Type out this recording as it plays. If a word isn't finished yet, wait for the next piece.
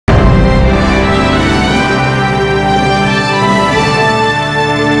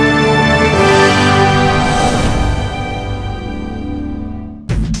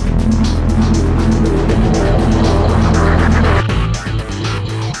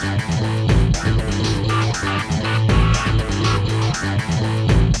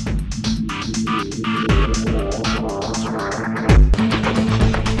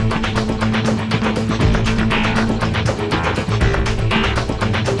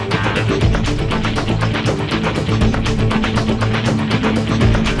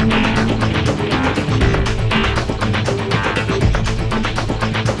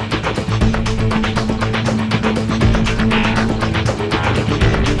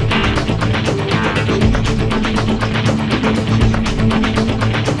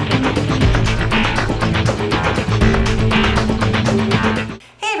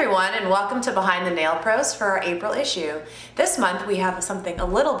pros for our April issue. This month we have something a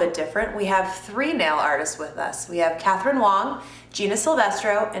little bit different. We have 3 nail artists with us. We have Catherine Wong, Gina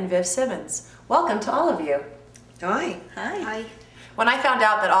Silvestro, and Viv Simmons. Welcome to all of you. Hi. Hi. Hi. When I found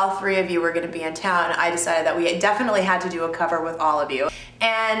out that all 3 of you were going to be in town, I decided that we definitely had to do a cover with all of you.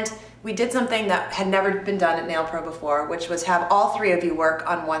 And we did something that had never been done at NAILPRO before, which was have all 3 of you work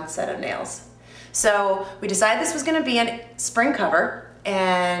on one set of nails. So we decided this was going to be a spring cover,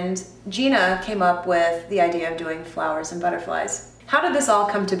 and Gina came up with the idea of doing flowers and butterflies. How did this all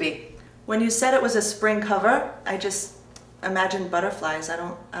come to be? When you said it was a spring cover, I just imagined butterflies. I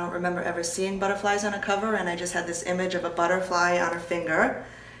don't remember ever seeing butterflies on a cover, and I just had this image of a butterfly on a finger,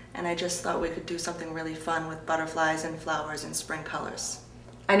 and I just thought we could do something really fun with butterflies and flowers and spring colors.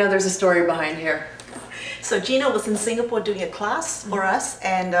 I know there's a story behind here. So Gina was in Singapore doing a class for us,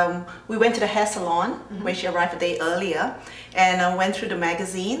 and we went to the hair salon where she arrived a day earlier, and went through the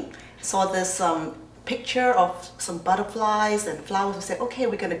magazine, saw this picture of some butterflies and flowers. We said, okay,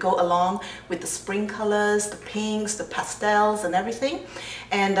 we're going to go along with the spring colors, the pinks, the pastels and everything.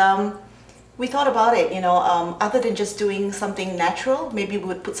 And we thought about it, you know, other than just doing something natural, maybe we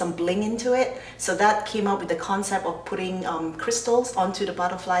would put some bling into it. So that came up with the concept of putting crystals onto the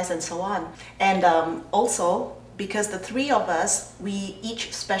butterflies and so on. And also, because the 3 of us, we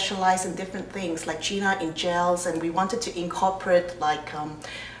each specialize in different things, like Gina in gels, and we wanted to incorporate like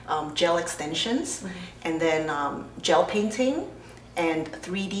gel extensions, and then gel painting and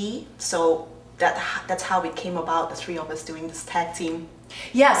 3D. So that's how it came about, the 3 of us doing this tag team.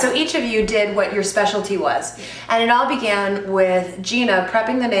 Yeah, so each of you did what your specialty was. And it all began with Gina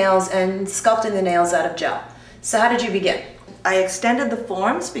prepping the nails and sculpting the nails out of gel. So how did you begin? I extended the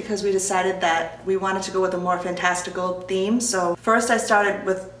forms because we decided that we wanted to go with a more fantastical theme. So first I started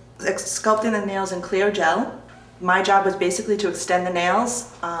with sculpting the nails in clear gel. My job was basically to extend the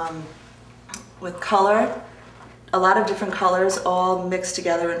nails with color, a lot of different colors all mixed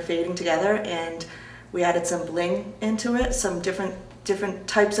together and fading together, and we added some bling into it, some different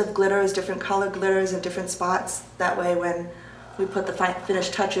types of glitters, different color glitters in different spots. That way when we put the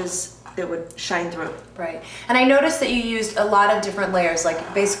finished touches, it would shine through. Right. And I noticed that you used a lot of different layers.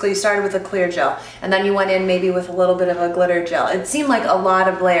 Like basically you started with a clear gel and then you went in maybe with a little bit of a glitter gel. It seemed like a lot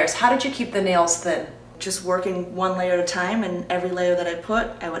of layers. How did you keep the nails thin? Just working one layer at a time, and every layer that I put,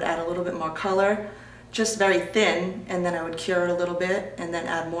 I would add a little bit more color, just very thin, and then I would cure it a little bit and then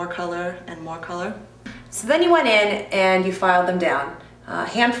add more color and more color. So then you went in and you filed them down.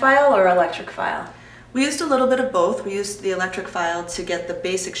 Hand file or electric file? We used a little bit of both. We used the electric file to get the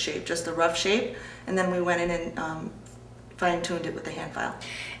basic shape, just the rough shape, and then we went in and fine-tuned it with the hand file.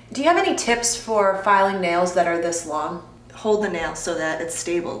 Do you have any tips for filing nails that are this long? Hold the nail so that it's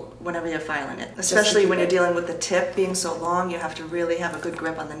stable whenever you're filing it. Especially when you're dealing with the tip being so long, you have to really have a good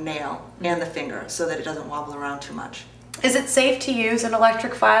grip on the nail and the finger so that it doesn't wobble around too much. Is it safe to use an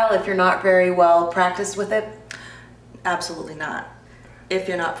electric file if you're not very well practiced with it? Absolutely not. If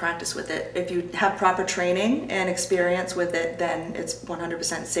you're not practiced with it. If you have proper training and experience with it, then it's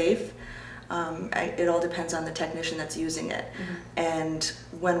 100% safe. It all depends on the technician that's using it. And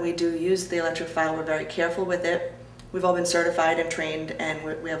when we do use the electric file, we're very careful with it. We've all been certified and trained, and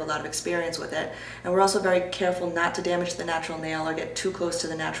we have a lot of experience with it. And we're also very careful not to damage the natural nail or get too close to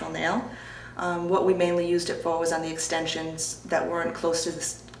the natural nail. What we mainly used it for was on the extensions that weren't close to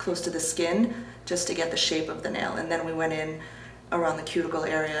the skin, just to get the shape of the nail. And then we went in around the cuticle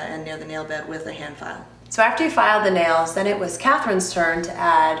area and near the nail bed with a hand file. So after you filed the nails, then it was Catherine's turn to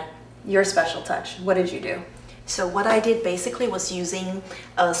add your special touch. What did you do? So what I did basically was using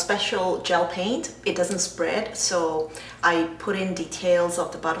a special gel paint. It doesn't spread, so I put in details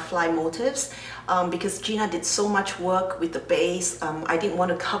of the butterfly motifs. Because Gina did so much work with the base, I didn't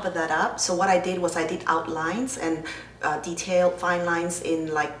want to cover that up. So what I did was I did outlines and detailed fine lines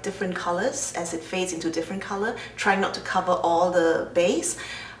in like different colors as it fades into different color, trying not to cover all the base.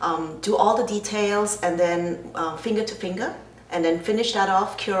 Do all the details and then finger to finger, and then finish that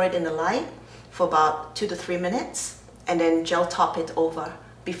off, cure it in the light for about 2 to 3 minutes, and then gel top it over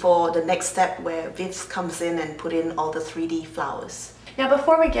before the next step where Viv comes in and put in all the 3D flowers. Now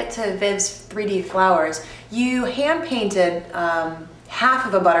before we get to Viv's 3D flowers, you hand painted half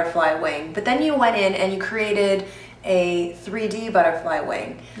of a butterfly wing, but then you went in and you created a 3D butterfly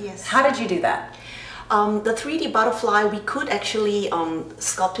wing. Yes. How did you do that? The 3D butterfly, we could actually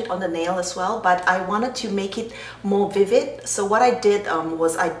sculpt it on the nail as well, but I wanted to make it more vivid. So what I did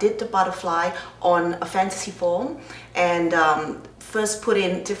was I did the butterfly on a fantasy foam, and first put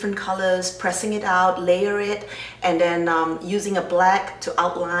in different colors, pressing it out, layer it, and then using a black to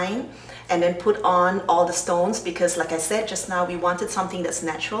outline, and then put on all the stones, because like I said just now, we wanted something that's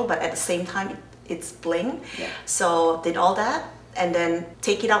natural, but at the same time its bling. Yeah. So did all that and then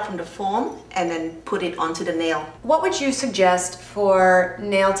take it out from the foam and then put it onto the nail. What would you suggest for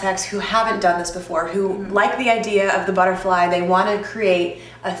nail techs who haven't done this before, who like the idea of the butterfly, they want to create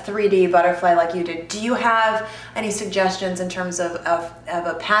a 3D butterfly like you did? Do you have any suggestions in terms of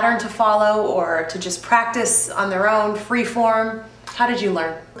a pattern to follow or to just practice on their own, free form? How did you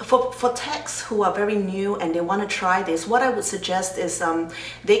learn? For techs who are very new and they want to try this, what I would suggest is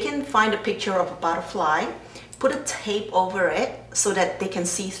they can find a picture of a butterfly, put a tape over it so that they can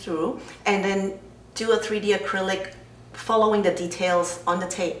see through, and then do a 3D acrylic following the details on the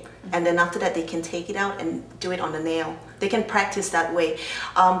tape. And then after that, they can take it out and do it on the nail. They can practice that way.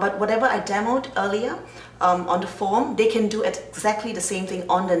 But whatever I demoed earlier on the foam, they can do exactly the same thing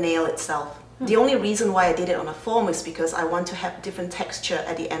on the nail itself. The only reason why I did it on a foam is because I want to have different texture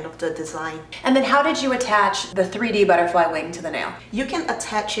at the end of the design. And then how did you attach the 3D butterfly wing to the nail? You can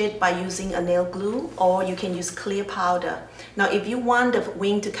attach it by using a nail glue, or you can use clear powder. Now if you want the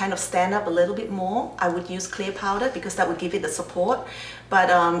wing to kind of stand up a little bit more, I would use clear powder because that would give it the support.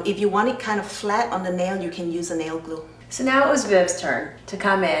 But if you want it kind of flat on the nail, you can use a nail glue. So now it was Viv's turn to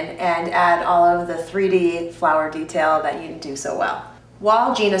come in and add all of the 3D flower detail that you do so well.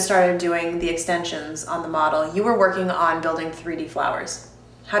 While Gina started doing the extensions on the model, you were working on building 3D flowers.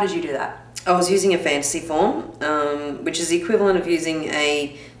 How did you do that? I was using a fantasy form, which is the equivalent of using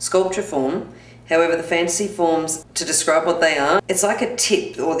a sculpture form. However, the fantasy forms, to describe what they are, it's like a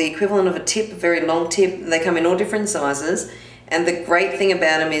tip, or the equivalent of a tip, a very long tip. They come in all different sizes. And the great thing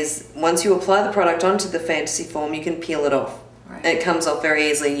about them is once you apply the product onto the fantasy form, you can peel it off. Right. And it comes off very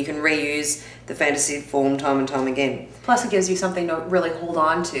easily. You can reuse the fantasy form time and time again. Plus it gives you something to really hold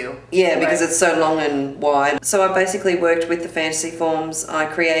on to. Yeah, because it's so long and wide. So I basically worked with the fantasy forms. I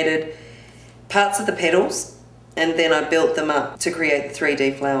created parts of the petals and then I built them up to create the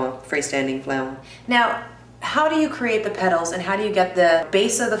 3D flower, freestanding flower. Now, how do you create the petals and how do you get the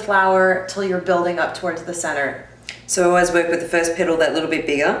base of the flower till you're building up towards the center? So I always work with the first petal that little bit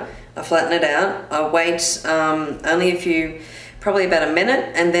bigger. I flatten it out. I wait probably about a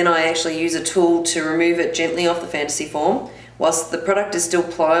minute, and then I actually use a tool to remove it gently off the fantasy form. Whilst the product is still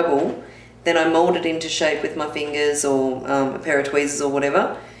pliable, then I mould it into shape with my fingers or a pair of tweezers or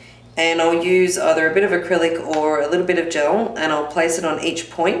whatever. And I'll use either a bit of acrylic or a little bit of gel, and I'll place it on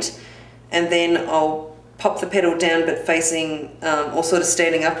each point, and then I'll pop the petal down but facing or sort of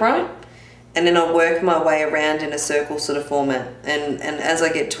standing upright. And then I'll work my way around in a circle sort of format. And as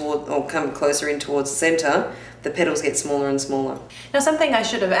I get toward or come closer in towards the center, the petals get smaller and smaller. Now something I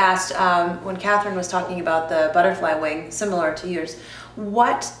should have asked when Catherine was talking about the butterfly wing, similar to yours,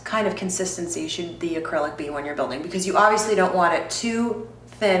 what kind of consistency should the acrylic be when you're building? Because you obviously don't want it too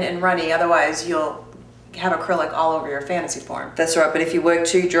thin and runny, otherwise you'll have acrylic all over your fantasy form. That's right, but if you work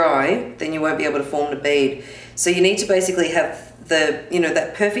too dry, then you won't be able to form the bead. So you need to basically have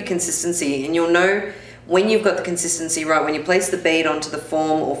that perfect consistency, and you'll know when you've got the consistency right when you place the bead onto the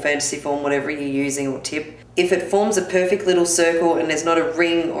form or fantasy form, whatever you're using, or tip. If it forms a perfect little circle and there's not a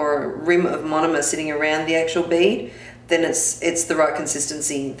ring or a rim of monomer sitting around the actual bead, then it's the right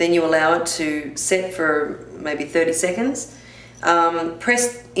consistency. Then you allow it to set for maybe 30 seconds.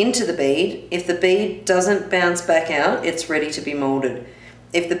 Press into the bead. If the bead doesn't bounce back out, it's ready to be molded.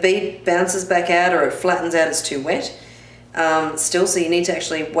 If the bead bounces back out or it flattens out, it's too wet. So you need to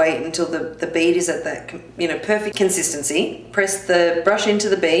actually wait until the bead is at that perfect consistency. Press the brush into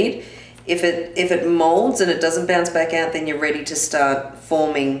the bead. If it molds and it doesn't bounce back out, then you're ready to start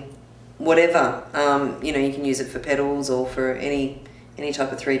forming whatever. You can use it for petals or for any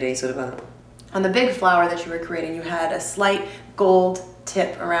type of 3D sort of art. On the big flower that you were creating, you had a slight gold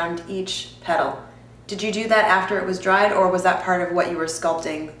tip around each petal. Did you do that after it was dried, or was that part of what you were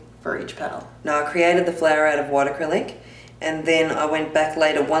sculpting for each petal? No, I created the flower out of white acrylic, and then I went back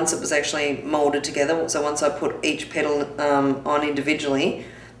later once it was actually molded together. So once I put each petal on individually,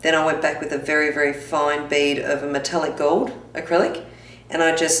 then I went back with a very, very fine bead of a metallic gold acrylic, and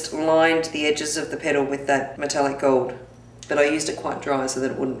I just lined the edges of the petal with that metallic gold. But I used it quite dry so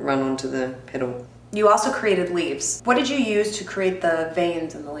that it wouldn't run onto the petal. You also created leaves. What did you use to create the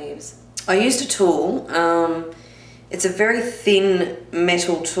veins in the leaves? I used a tool. It's a very thin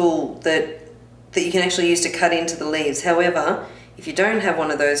metal tool that you can actually use to cut into the leaves. However, if you don't have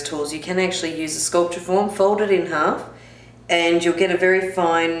one of those tools, you can actually use a sculpture form, fold it in half, and you'll get a very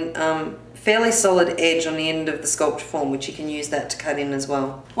fine, fairly solid edge on the end of the sculpture form, which you can use that to cut in as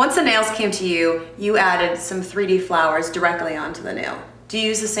well. Once the nails came to you, you added some 3D flowers directly onto the nail. Do you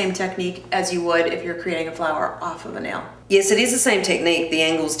use the same technique as you would if you're creating a flower off of a nail? Yes, it is the same technique. The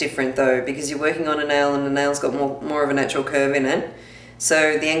angle's different though, because you're working on a nail and the nail's got more of a natural curve in it.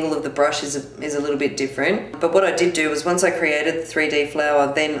 So the angle of the brush is a little bit different. But what I did do was once I created the 3D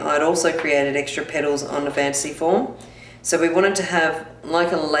flower, then I'd also created extra petals on the fantasy form. So we wanted to have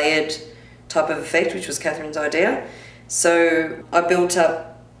like a layered type of effect, which was Catherine's idea. So I built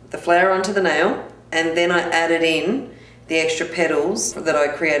up the flower onto the nail, and then I added in the extra petals that I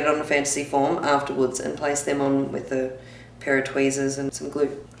created on the fantasy form afterwards and placed them on with a pair of tweezers and some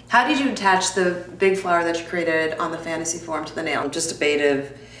glue. How did you attach the big flower that you created on the fantasy form to the nail? Just a bead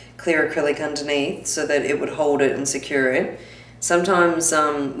of clear acrylic underneath so that it would hold it and secure it. Sometimes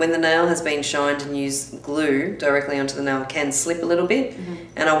when the nail has been shined and used glue directly onto the nail, it can slip a little bit,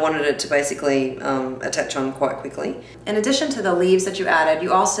 and I wanted it to basically attach on quite quickly. In addition to the leaves that you added,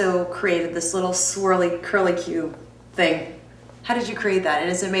 you also created this little swirly curly cube thing. How did you create that? And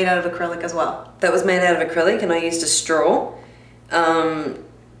is it made out of acrylic as well? That was made out of acrylic, and I used a straw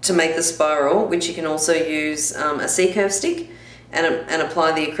to make the spiral, which you can also use a C-curve stick and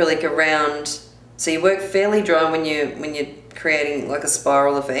apply the acrylic around. So you work fairly dry when you're creating like a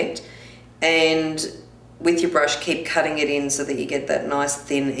spiral effect, and with your brush keep cutting it in so that you get that nice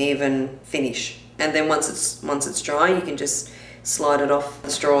thin even finish. And then once it's dry, you can just slide it off the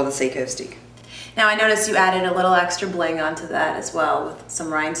straw or the C-curve stick. Now I noticed you added a little extra bling onto that as well with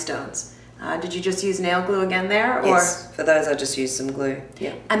some rhinestones. Did you just use nail glue again there? Or? Yes, for those I just used some glue,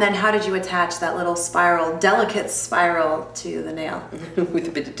 yeah. And then how did you attach that little spiral, delicate spiral, to the nail? With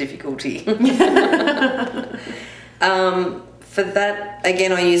a bit of difficulty. For that,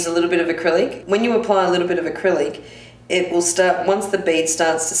 again, I used a little bit of acrylic. When you apply a little bit of acrylic, it will start, once the bead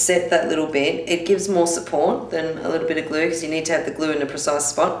starts to set that little bit, it gives more support than a little bit of glue because you need to have the glue in a precise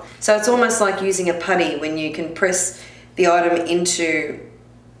spot. So it's almost like using a putty when you can press the item into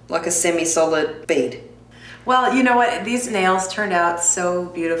like a semi-solid bead. Well, you know what? These nails turned out so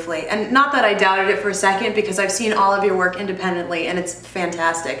beautifully. And not that I doubted it for a second, because I've seen all of your work independently and it's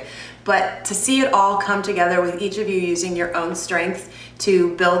fantastic. But to see it all come together with each of you using your own strength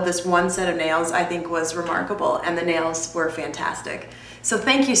to build this one set of nails, I think was remarkable, and the nails were fantastic. So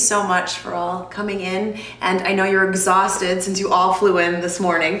thank you so much for all coming in, and I know you're exhausted since you all flew in this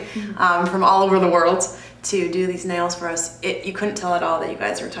morning from all over the world to do these nails for us. You couldn't tell at all that you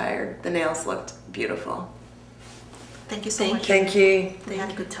guys were tired. The nails looked beautiful. Thank you so much. Thank you. We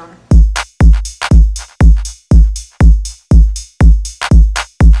had a good time.